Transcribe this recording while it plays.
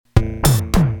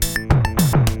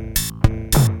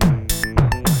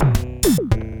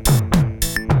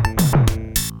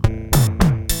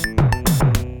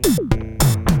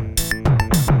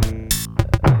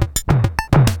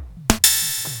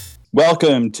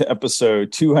Welcome to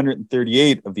episode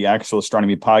 238 of the Actual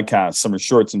Astronomy Podcast, Summer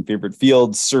Shorts and Favorite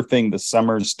Fields, Surfing the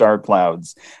Summer Star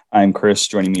Clouds. I'm Chris.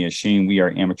 Joining me is Shane. We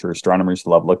are amateur astronomers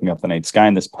who love looking up the night sky,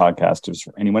 and this podcast is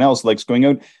for anyone else who likes going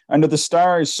out under the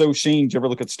stars. So, Shane, do you ever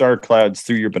look at star clouds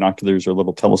through your binoculars or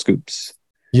little telescopes?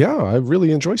 Yeah, I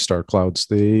really enjoy star clouds.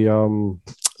 They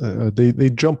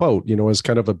jump out, as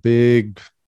kind of a big,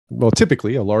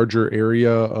 typically a larger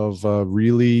area of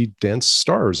really dense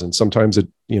stars, and sometimes it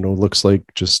looks like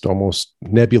just almost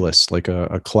nebulous, like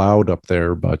a cloud up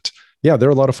there. But yeah, they're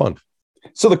a lot of fun.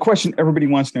 So the question everybody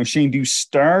wants to know, Shane, do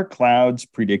star clouds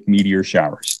predict meteor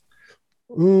showers?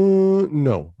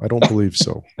 No, I don't believe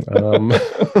so.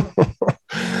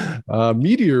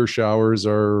 Meteor showers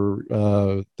are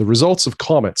the results of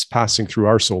comets passing through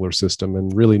our solar system,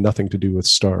 and really nothing to do with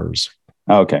stars.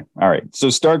 Okay. All right. So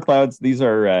star clouds, these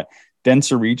are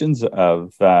denser regions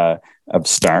of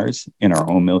stars in our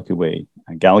own Milky Way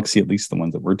galaxy, at least the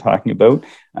ones that we're talking about,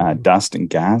 dust and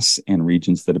gas, and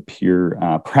regions that appear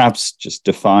perhaps just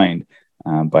defined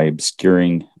by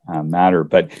obscuring matter.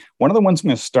 But one of the ones I'm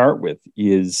going to start with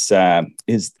is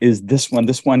this one.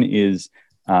 This one is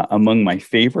among my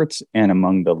favorites and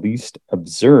among the least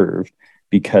observed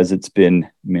because it's been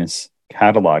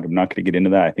miscatalogued. I'm not going to get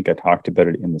into that. I think I talked about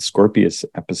it in the Scorpius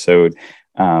episode,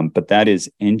 but that is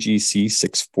NGC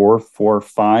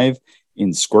 6445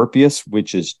 in Scorpius,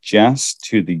 which is just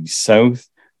to the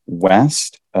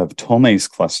southwest of Ptolemy's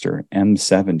cluster,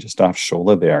 M7, just off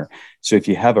Shola there. So if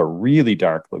you have a really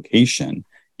dark location,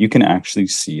 you can actually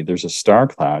see there's a star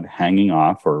cloud hanging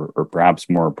off, or perhaps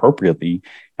more appropriately,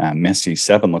 Messier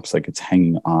 7 looks like it's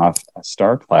hanging off a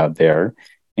star cloud there.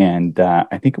 And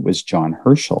I think it was John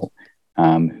Herschel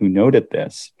who noted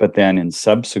this. But then in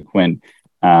subsequent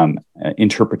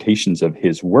interpretations of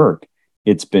his work,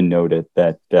 it's been noted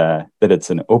that it's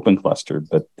an open cluster,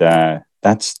 but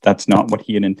that's not what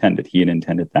he had intended. He had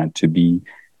intended that to be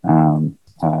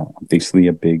basically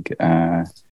a big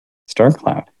star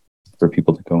cloud for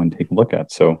people to go and take a look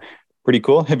at. So pretty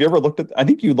cool. Have you ever looked at, I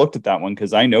think you looked at that one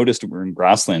because I noticed we were in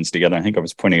grasslands together. I think I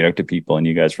was pointing it out to people and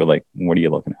you guys were like, what are you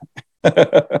looking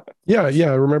at? Yeah,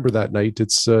 I remember that night.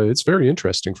 It's very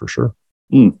interesting for sure.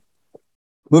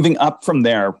 Moving up from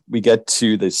there, we get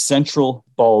to the central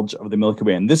bulge of the Milky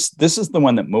Way. And this is the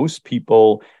one that most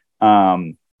people are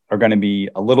going to be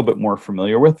a little bit more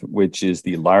familiar with, which is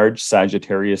the large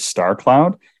Sagittarius star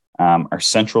cloud, our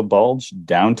central bulge,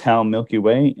 downtown Milky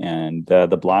Way, and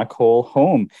the black hole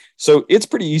home. So it's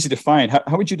pretty easy to find.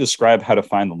 How would you describe how to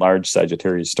find the large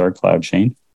Sagittarius star cloud,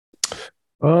 Shane?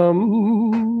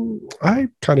 I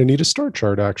kind of need a star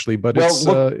chart actually, but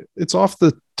it's off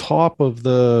the top of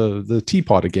the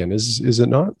teapot again. Is it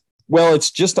not? Well,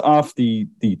 it's just off the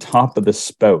top of the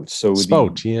spout. So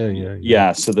spout,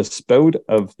 yeah. So the spout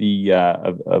of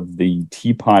the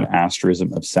teapot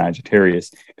asterism of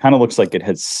Sagittarius kind of looks like it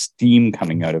has steam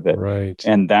coming out of it, right?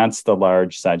 And that's the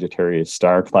large Sagittarius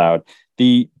star cloud.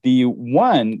 The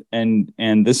one and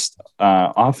this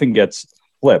often gets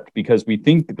flipped because we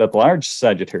think that the large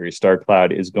Sagittarius star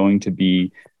cloud is going to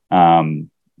be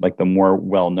like the more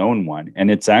well-known one,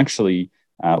 and it's actually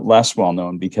less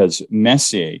well-known because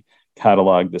Messier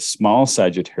cataloged the small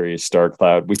Sagittarius star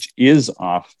cloud, which is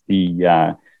off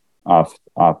the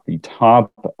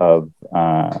top of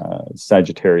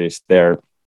Sagittarius there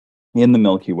in the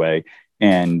Milky Way,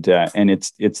 and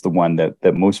it's the one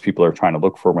that most people are trying to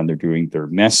look for when they're doing their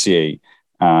Messier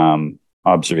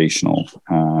observational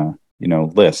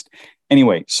list.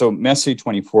 Anyway, so Messier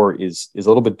 24 is a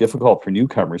little bit difficult for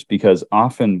newcomers because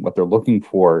often what they're looking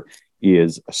for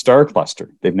is a star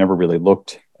cluster. They've never really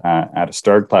looked at a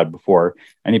star cloud before.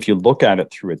 And if you look at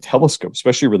it through a telescope,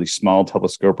 especially a really small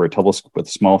telescope or a telescope with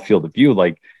a small field of view,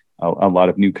 like a lot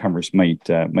of newcomers might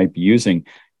be using,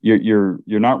 you're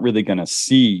not really going to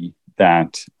see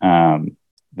that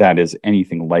that is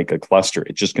anything like a cluster.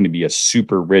 It's just going to be a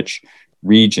super rich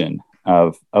region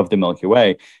of the Milky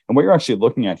Way. And what you're actually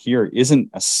looking at here isn't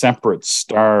a separate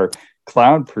star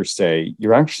cloud per se.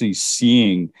 You're actually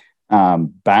seeing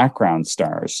background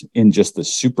stars in just the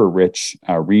super rich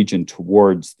region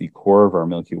towards the core of our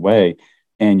Milky Way.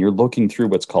 And you're looking through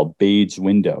what's called Bade's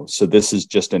window. So this is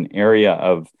just an area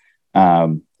of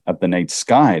the night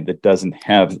sky that doesn't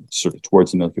have, sort of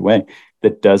towards the Milky Way,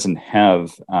 that doesn't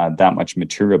have that much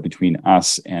material between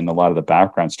us and a lot of the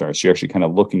background stars. So you're actually kind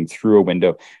of looking through a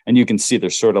window, and you can see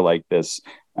there's sort of like this,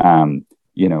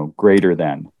 greater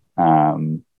than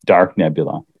dark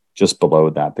nebula just below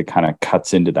that kind of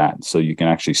cuts into that. So you can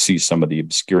actually see some of the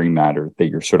obscuring matter that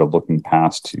you're sort of looking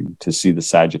past to see the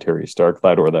Sagittarius star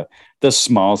cloud, or the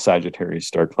small Sagittarius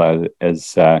star cloud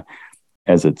as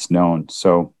it's known.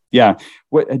 So Yeah.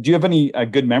 What do you have any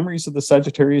good memories of the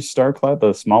Sagittarius star cloud,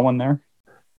 the small one there?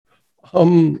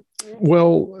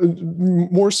 Well,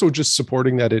 more so just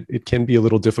supporting that it can be a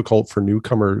little difficult for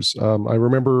newcomers. I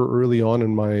remember early on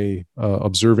in my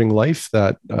observing life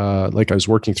that like I was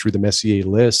working through the Messier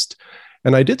list,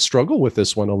 and I did struggle with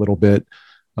this one a little bit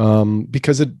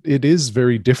because it is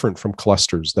very different from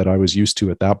clusters that I was used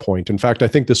to at that point. In fact, I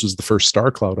think this was the first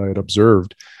star cloud I had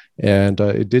observed, and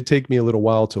it did take me a little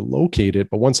while to locate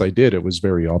it, but once I did, it was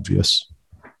very obvious.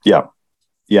 Yeah.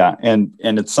 Yeah, and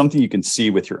it's something you can see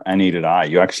with your unaided eye.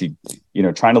 You actually,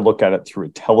 trying to look at it through a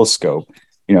telescope.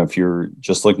 If you're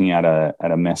just looking at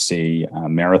a Messier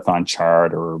marathon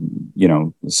chart, or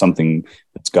something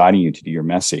that's guiding you to do your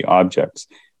Messier objects,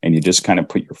 and you just kind of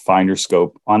put your finder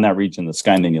scope on that region of the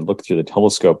sky, and then you look through the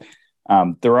telescope.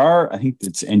 There are, I think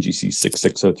it's NGC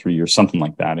 6603 or something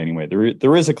like that. Anyway,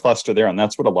 there is a cluster there, and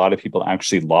that's what a lot of people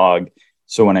actually log.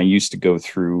 So when I used to go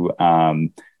through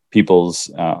people's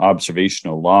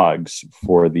observational logs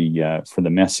for the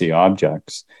Messier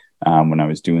objects, when I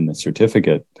was doing the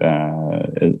certificate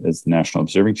as the National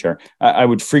Observing Chair, I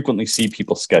would frequently see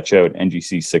people sketch out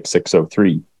NGC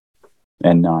 6603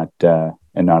 and not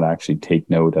actually take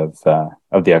note of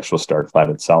the actual star cloud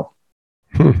itself.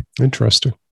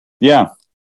 Interesting. Yeah,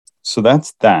 so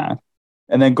that's that.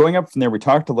 And then going up from there, we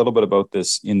talked a little bit about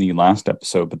this in the last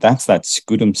episode, but that's that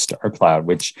Scutum star cloud,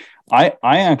 which I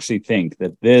actually think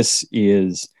that this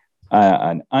is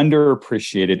an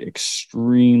underappreciated,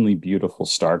 extremely beautiful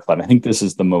star cloud. I think this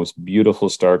is the most beautiful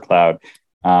star cloud.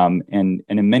 And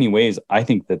in many ways, I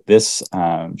think that this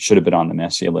should have been on the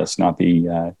Messier list, not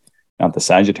the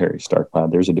Sagittarius star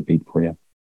cloud. There's a debate for you.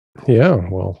 Yeah,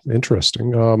 well,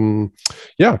 interesting.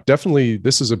 Yeah, definitely.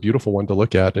 This is a beautiful one to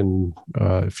look at. And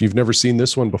if you've never seen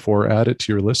this one before, add it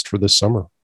to your list for this summer.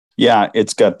 Yeah,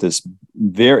 it's got this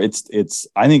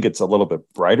I think it's a little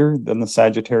bit brighter than the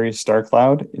Sagittarius star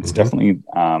cloud. It's definitely,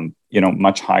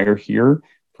 much higher here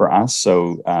for us.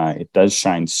 So it does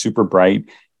shine super bright.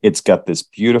 It's got this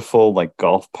beautiful, like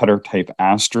golf putter type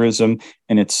asterism,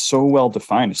 and it's so well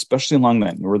defined, especially along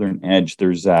that northern edge.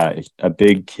 There's a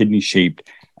big kidney shaped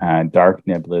dark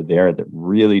nebula there that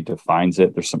really defines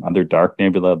it. There's some other dark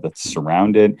nebula that's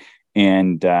surrounded.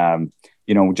 And,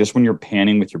 just when you're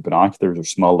panning with your binoculars or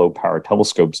small low power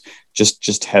telescopes,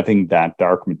 just having that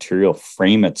dark material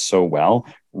frame it so well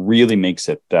really makes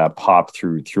it pop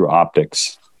through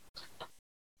optics.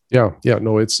 Yeah.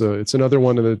 No, it's another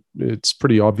one that it's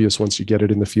pretty obvious once you get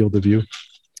it in the field of view.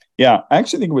 Yeah, I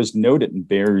actually think it was noted in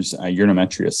Bayer's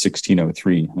Uranometria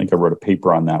 1603. I think I wrote a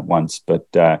paper on that once, but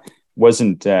it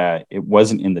wasn't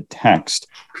in the text.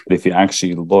 But if you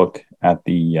actually look at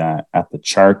the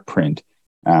chart print,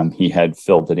 he had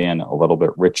filled it in a little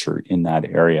bit richer in that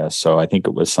area. So I think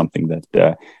it was something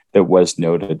that was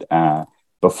noted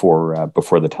before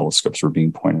the telescopes were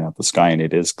being pointed at the sky, and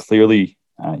it is clearly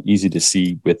easy to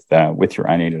see with your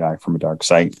unaided eye from a dark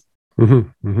site.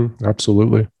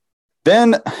 Absolutely.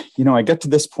 Then, I get to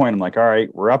this point. I'm like, all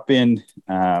right, we're up in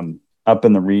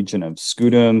the region of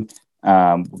Scutum.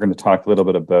 We're going to talk a little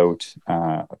bit about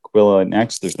Aquila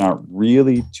next. There's not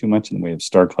really too much in the way of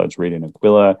star clouds right in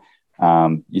Aquila.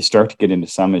 You start to get into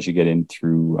some as you get in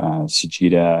through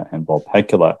Sagitta and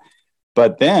Vulpecula.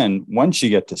 But then once you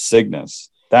get to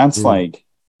Cygnus, that's like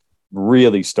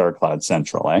really star cloud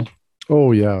central, eh?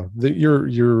 Oh yeah,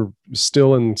 you're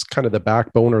still in kind of the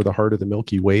backbone or the heart of the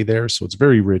Milky Way there, so it's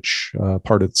very rich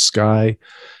part of the sky,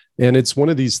 and it's one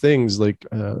of these things like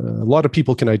a lot of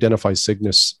people can identify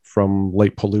Cygnus from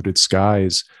light polluted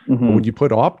skies. But when you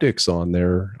put optics on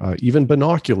there, even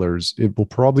binoculars, it will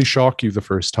probably shock you the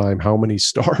first time how many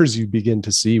stars you begin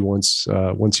to see once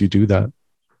you do that.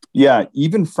 Yeah,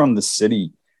 even from the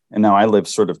city, and now I live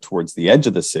sort of towards the edge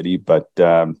of the city, but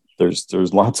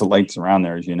there's lots of lights around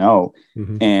there, as you know.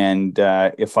 And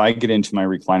if I get into my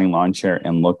reclining lawn chair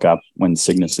and look up when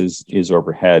Cygnus is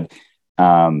overhead,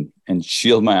 and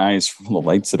shield my eyes from the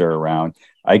lights that are around,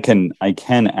 I can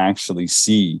actually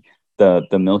see the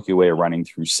Milky Way running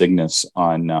through Cygnus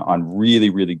on really,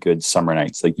 really good summer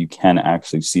nights. Like you can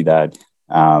actually see that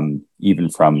even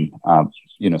from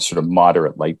sort of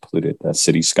moderate light polluted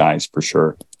city skies for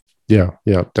sure. Yeah,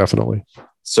 definitely.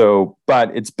 So,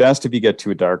 but it's best if you get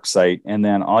to a dark site, and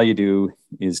then all you do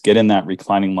is get in that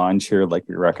reclining lawn chair, like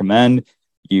we recommend.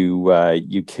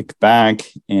 You kick back,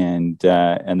 and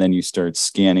then you start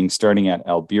scanning, starting at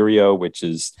Albireo, which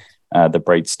is the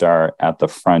bright star at the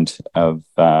front of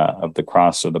the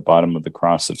cross, or the bottom of the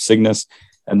cross of Cygnus,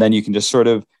 and then you can just sort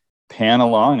of pan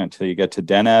along until you get to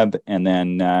Deneb, and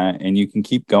then and you can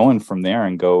keep going from there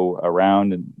and go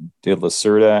around and to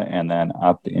Lacerda, and then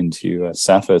up into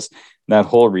Cephus. that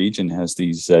whole region has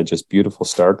these just beautiful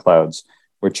star clouds,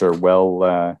 which are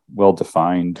well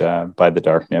defined by the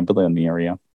dark nebula in the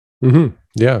area. Mm-hmm.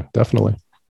 Yeah, definitely.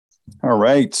 All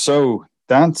right, so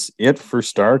that's it for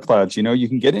star clouds. You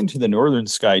can get into the northern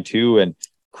sky too and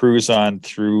cruise on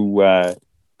through.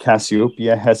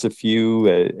 Cassiopeia has a few,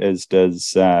 as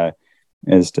does and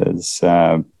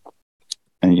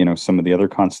some of the other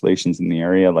constellations in the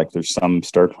area. Like there's some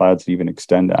star clouds that even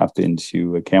extend up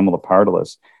into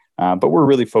Camelopardalis. But we're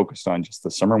really focused on just the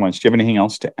summer ones. Do you have anything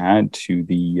else to add to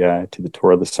the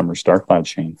tour of the summer star cloud,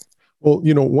 Shane? Well,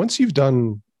 once you've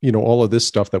done, all of this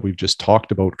stuff that we've just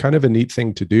talked about, kind of a neat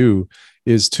thing to do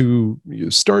is to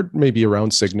start maybe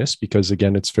around Cygnus, because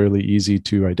again, it's fairly easy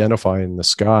to identify in the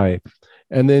sky.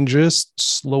 And then just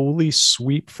slowly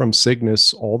sweep from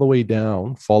Cygnus all the way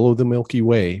down, follow the Milky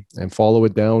Way and follow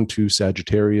it down to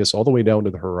Sagittarius, all the way down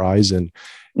to the horizon,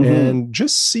 and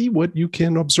just see what you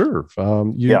can observe.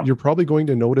 You're probably going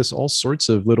to notice all sorts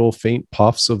of little faint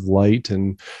puffs of light.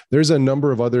 And there's a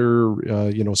number of other,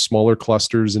 smaller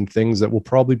clusters and things that will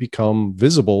probably become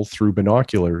visible through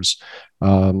binoculars.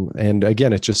 And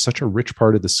again, it's just such a rich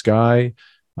part of the sky.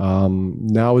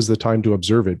 Now is the time to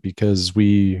observe it, because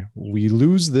we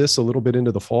lose this a little bit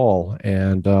into the fall,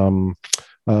 and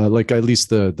like at least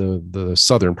the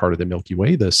southern part of the Milky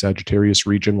Way, the Sagittarius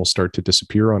region, will start to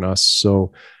disappear on us.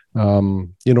 So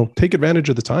take advantage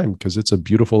of the time, because it's a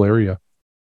beautiful area.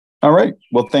 All right.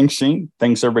 Well, thanks, Shane.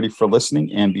 Thanks, everybody, for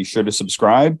listening, and be sure to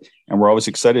subscribe. And we're always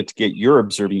excited to get your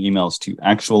observing emails to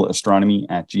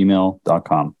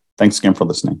actualastronomy@gmail.com. Thanks again for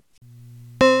listening.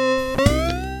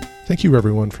 Thank you,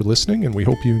 everyone, for listening, and we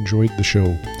hope you enjoyed the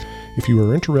show. If you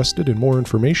are interested in more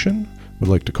information, would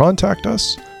like to contact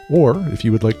us, or if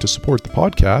you would like to support the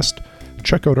podcast,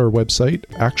 check out our website,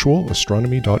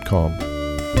 actualastronomy.com.